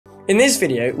In this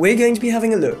video, we're going to be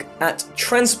having a look at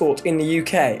transport in the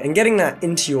UK and getting that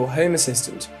into your Home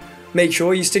Assistant. Make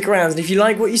sure you stick around, and if you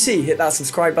like what you see, hit that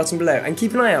subscribe button below and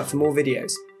keep an eye out for more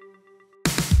videos.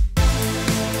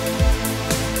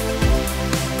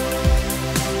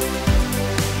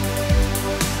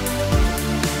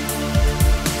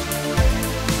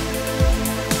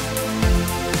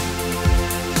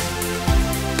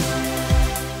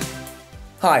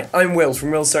 Hi, I'm Will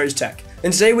from Will Surridge Tech,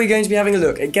 and today we're going to be having a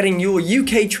look at getting your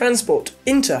UK transport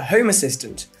into Home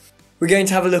Assistant. We're going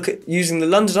to have a look at using the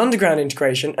London Underground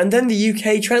integration and then the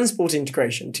UK transport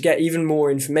integration to get even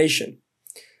more information.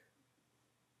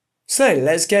 So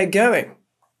let's get going.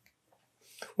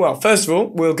 Well, first of all,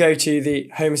 we'll go to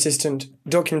the Home Assistant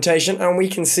documentation and we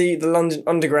can see the London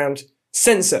Underground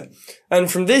sensor.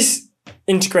 And from this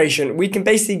integration, we can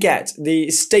basically get the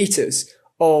status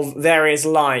of various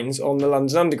lines on the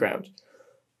London Underground.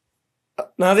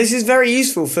 Now, this is very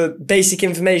useful for basic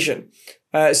information.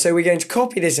 So we're going to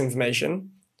copy this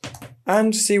information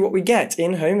and see what we get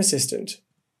in Home Assistant.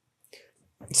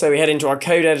 So we head into our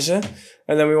code editor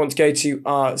and then we want to go to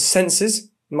our sensors.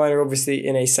 Mine are obviously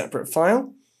in a separate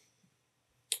file.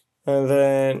 And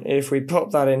then if we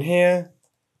pop that in here,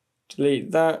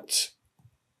 delete that,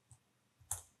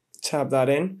 tab that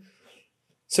in.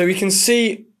 So we can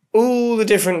see all the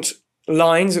different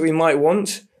lines that we might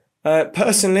want.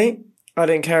 Personally, I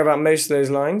don't care about most of those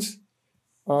lines.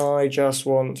 I just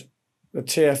want the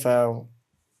TfL,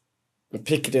 the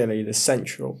Piccadilly, the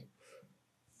Central,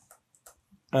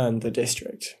 and the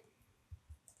District.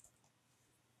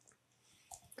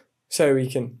 So we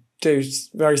can do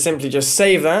very simply just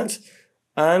save that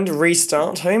and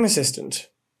restart Home Assistant.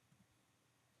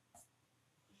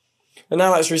 And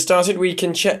now that's restarted, we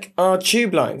can check our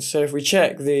tube lines. So if we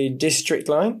check the District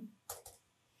line,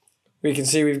 we can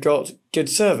see we've got good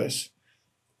service.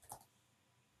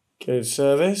 Good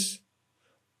service.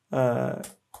 And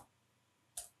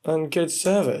good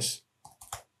service.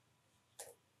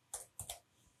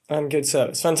 And good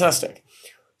service. Fantastic.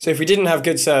 So if we didn't have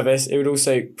good service, it would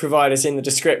also provide us in the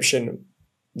description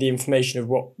the information of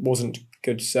what wasn't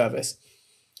good service.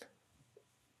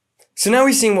 So now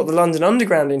we've seen what the London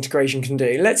Underground integration can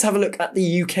do, let's have a look at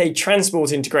the UK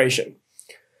transport integration.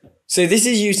 So this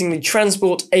is using the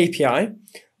TransportAPI,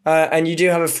 and you do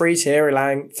have a free tier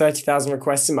allowing 30,000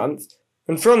 requests a month.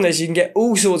 And from this, you can get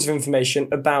all sorts of information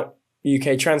about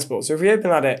UK transport. So if we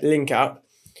open that link up,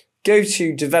 go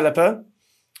to Developer,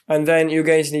 and then you're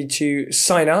going to need to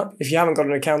sign up if you haven't got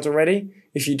an account already.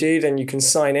 If you do, then you can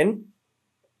sign in.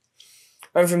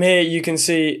 And from here, you can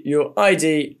see your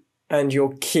ID and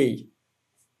your key.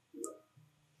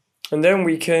 And then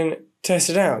we can test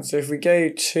it out. So if we go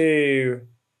to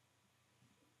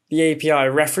the API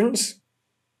reference,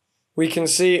 we can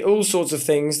see all sorts of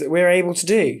things that we're able to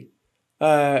do.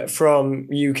 From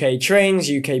UK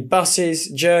trains, UK buses,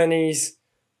 journeys,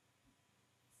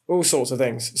 all sorts of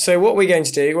things. So what I'm going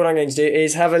to do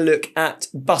is have a look at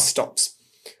bus stops.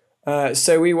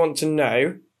 So we want to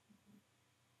know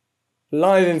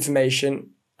live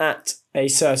information at a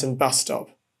certain bus stop.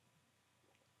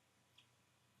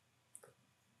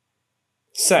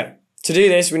 So, to do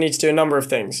this, we need to do a number of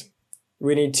things.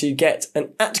 We need to get an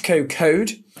ATCO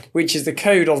code, which is the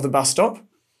code of the bus stop.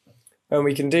 And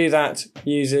we can do that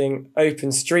using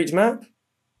OpenStreetMap.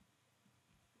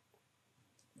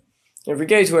 If we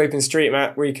go to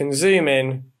OpenStreetMap, we can zoom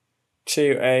in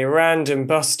to a random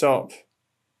bus stop.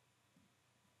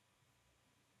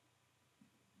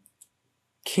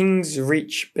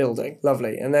 Kingsreach building,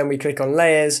 lovely. And then we click on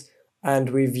layers and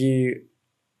we view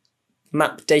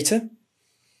map data.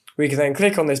 We can then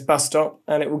click on this bus stop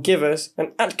and it will give us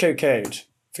an ATCO code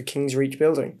for Kingsreach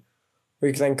building.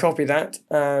 We can then copy that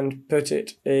and put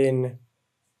it in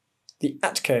the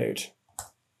AT code.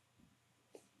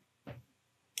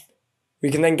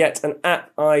 We can then get an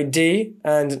app ID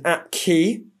and an app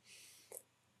key.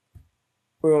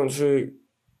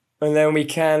 And then we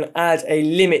can add a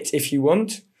limit if you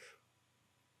want.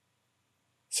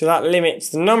 So that limits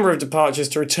the number of departures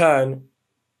to return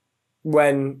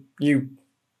when you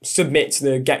submit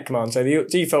the get command. So the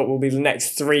default will be the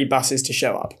next 3 buses to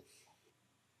show up.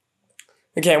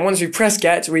 Okay, and once we press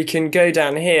get, we can go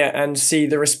down here and see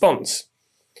the response.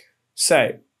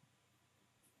 So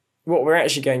what we're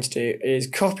actually going to do is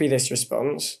copy this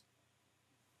response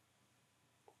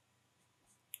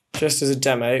just as a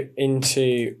demo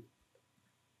into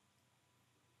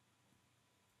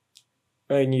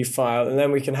a new file, and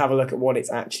then we can have a look at what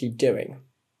it's actually doing.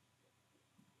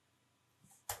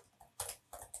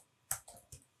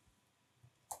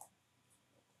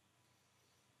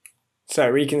 So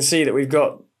we can see that we've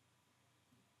got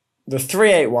the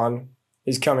 381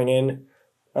 is coming in,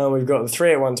 and we've got the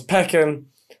 381 to Peckham,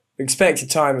 expected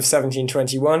time of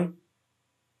 1721.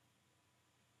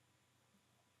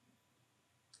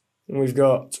 And we've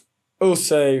got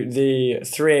also the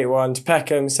 381 to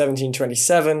Peckham,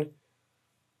 1727,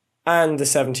 and the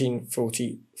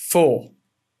 1744.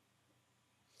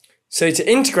 So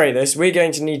to integrate this, we're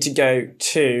going to need to go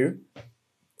to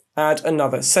add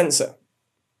another sensor.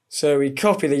 So we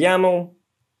copy the YAML,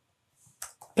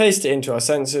 paste it into our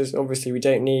sensors. Obviously we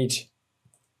don't need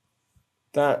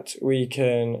that. We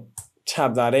can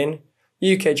tab that in.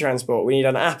 UK Transport, we need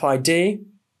an app ID.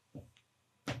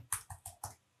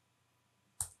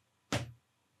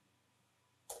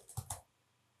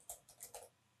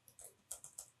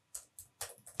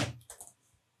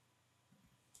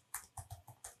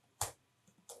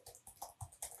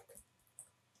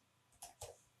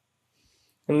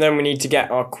 And then we need to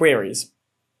get our queries.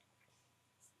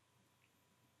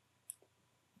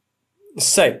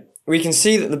 So we can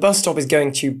see that the bus stop is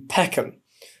going to Peckham.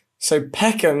 So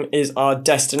Peckham is our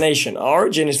destination. Our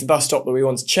origin is the bus stop that we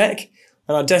want to check,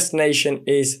 and our destination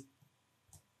is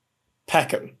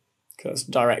Peckham, because that's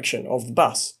the direction of the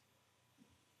bus.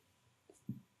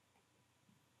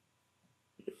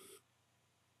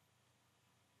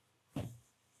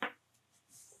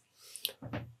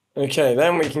 Okay,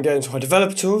 then we can go into our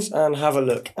developer tools and have a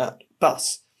look at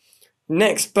bus.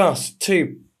 Next bus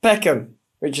to Peckham,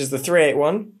 which is the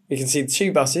 381. We can see the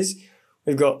two buses.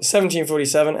 We've got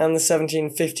 1747 and the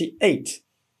 1758.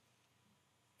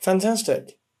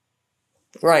 Fantastic.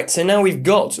 Right, so now we've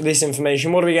got this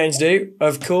information, what are we going to do?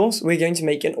 Of course, we're going to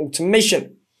make an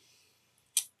automation.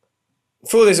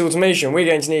 For this automation, we're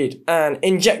going to need an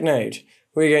inject node.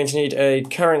 We're going to need a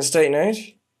current state node.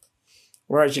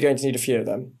 We're actually going to need a few of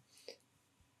them.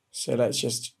 So let's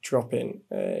just drop in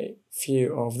a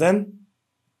few of them.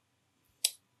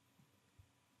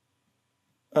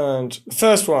 And the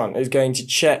first one is going to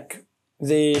check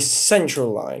the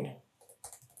central line.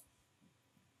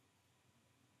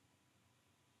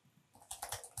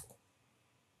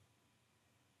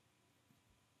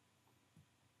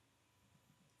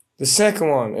 The second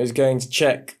one is going to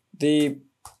check the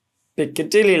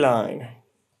Piccadilly line.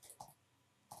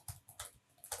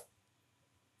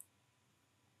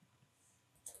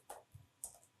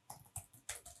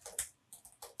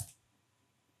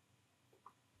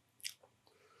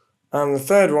 And the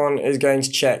third one is going to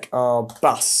check our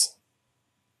bus.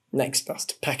 Next bus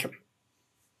to Peckham.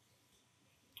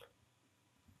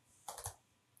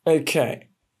 Okay,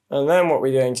 and then what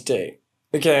we're going to do.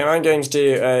 Okay, I'm going to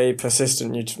do a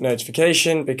persistent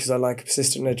notification because I like a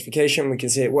persistent notification. We can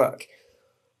see it work.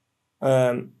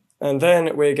 And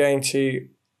then we're going to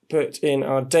put in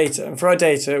our data. And for our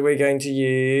data, we're going to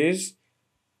use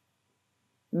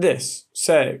this.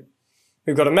 So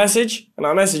we've got a message, and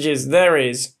our message is there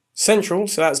is central,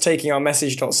 so that's taking our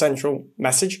message.central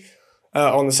message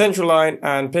on the central line,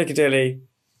 and Piccadilly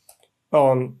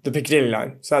on the Piccadilly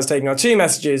line. So that's taking our two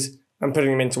messages and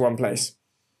putting them into one place.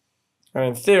 And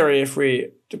in theory, if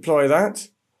we deploy that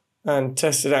and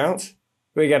test it out,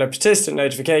 we get a persistent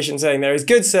notification saying there is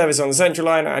good service on the central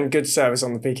line and good service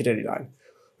on the Piccadilly line.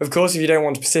 Of course, if you don't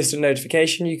want a persistent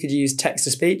notification, you could use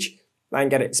text-to-speech and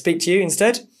get it to speak to you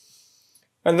instead.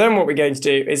 And then what we're going to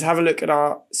do is have a look at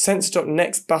our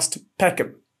sensor.next bus to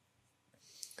Peckham.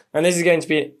 And this is going to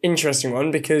be an interesting one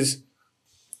because,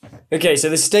 okay, so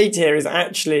the state here is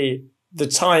actually the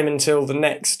time until the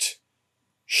next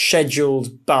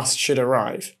scheduled bus should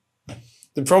arrive.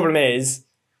 The problem is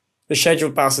the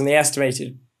scheduled bus and the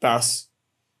estimated bus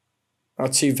are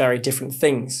two very different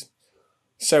things.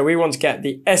 So we want to get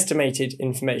the estimated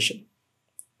information.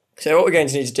 So what we're going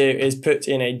to need to do is put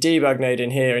in a debug node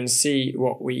in here and see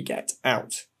what we get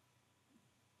out.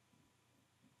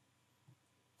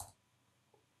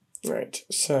 Right,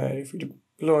 so if we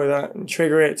deploy that and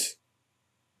trigger it,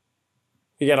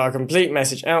 we get our complete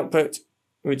message output,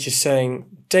 which is saying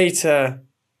data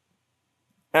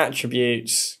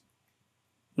attributes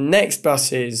next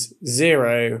bus is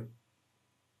 0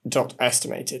 dot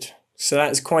estimated. So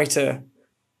that's quite an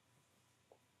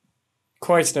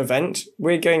event.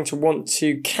 We're going to want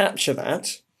to capture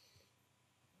that.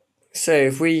 So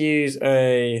if we use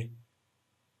a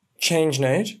change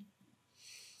node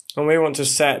and we want to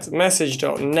set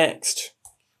message.next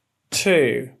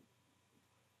to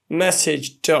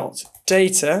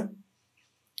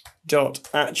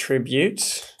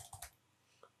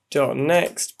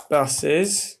message.data.attributes.next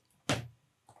buses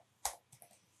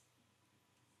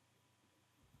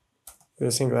with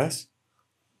a single S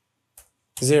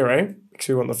 0, because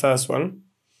we want the first one,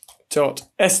 dot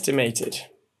estimated.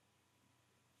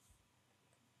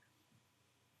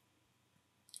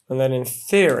 And then in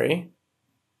theory,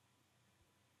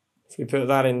 if we put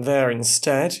that in there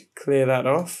instead, clear that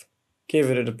off, give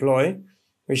it a deploy,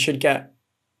 we should get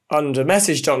under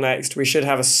message.next, we should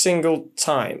have a single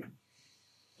time.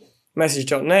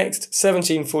 Message.next,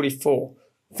 1744.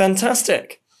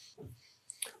 Fantastic.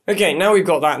 Okay, now we've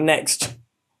got that next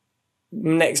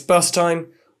bus time,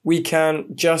 we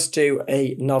can just do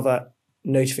another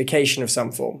notification of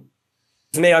some form.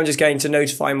 For me, I'm just going to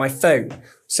notify my phone.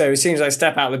 So as soon as I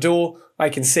step out the door, I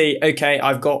can see, okay,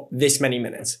 I've got this many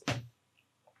minutes.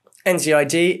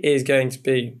 NCID is going to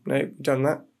be, no, we've done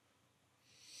that.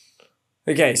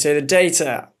 Okay, so the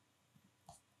data,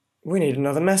 we need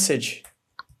another message.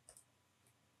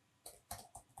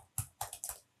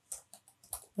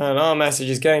 And our message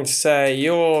is going to say,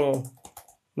 your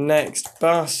next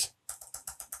bus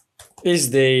is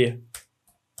the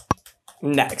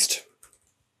next.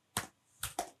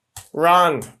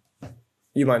 Run.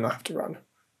 You might not have to run.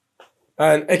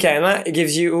 Okay, and that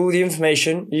gives you all the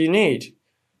information you need.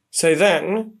 So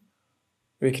then,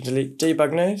 we can delete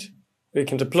debug node, we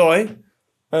can deploy,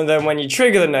 and then when you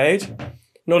trigger the node,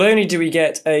 not only do we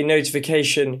get a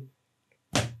notification,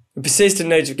 a persistent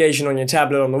notification on your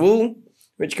tablet on the wall,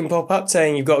 which can pop up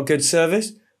saying you've got a good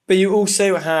service, but you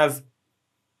also have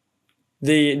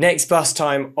the next bus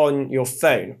time on your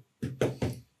phone.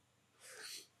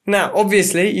 Now,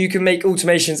 obviously, you can make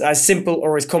automations as simple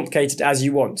or as complicated as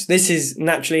you want. This is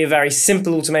naturally a very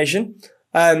simple automation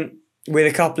with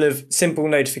a couple of simple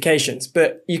notifications,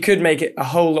 but you could make it a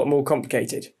whole lot more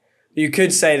complicated. You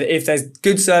could say that if there's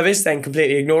good service, then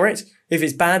completely ignore it. If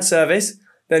it's bad service,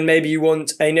 then maybe you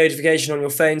want a notification on your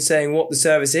phone saying what the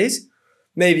service is.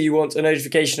 Maybe you want a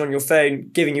notification on your phone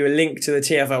giving you a link to the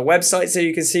TfL website so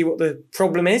you can see what the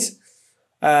problem is.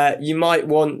 You might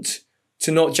want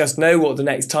to not just know what the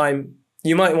next time,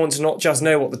 you might want to not just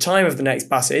know what the time of the next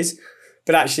bus is,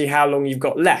 but actually how long you've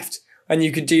got left. And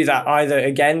you could do that either,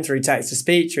 again, through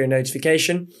text-to-speech or a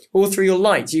notification, or through your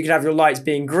lights. You could have your lights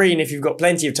being green if you've got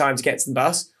plenty of time to get to the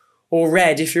bus, or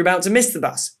red if you're about to miss the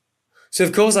bus. So,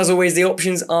 of course, as always, the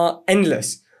options are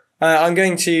endless. I'm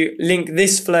going to link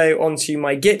this flow onto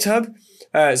my GitHub,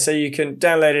 so you can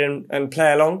download it and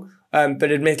play along.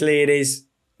 But admittedly, it is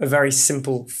a very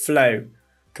simple flow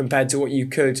compared to what you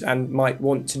could and might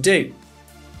want to do.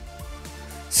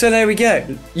 So there we go,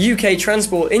 UK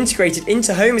Transport integrated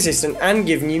into Home Assistant and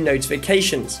giving you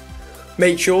notifications.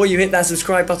 Make sure you hit that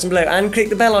subscribe button below and click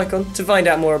the bell icon to find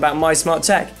out more about my smart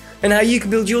tech and how you can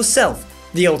build yourself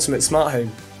the ultimate smart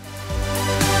home.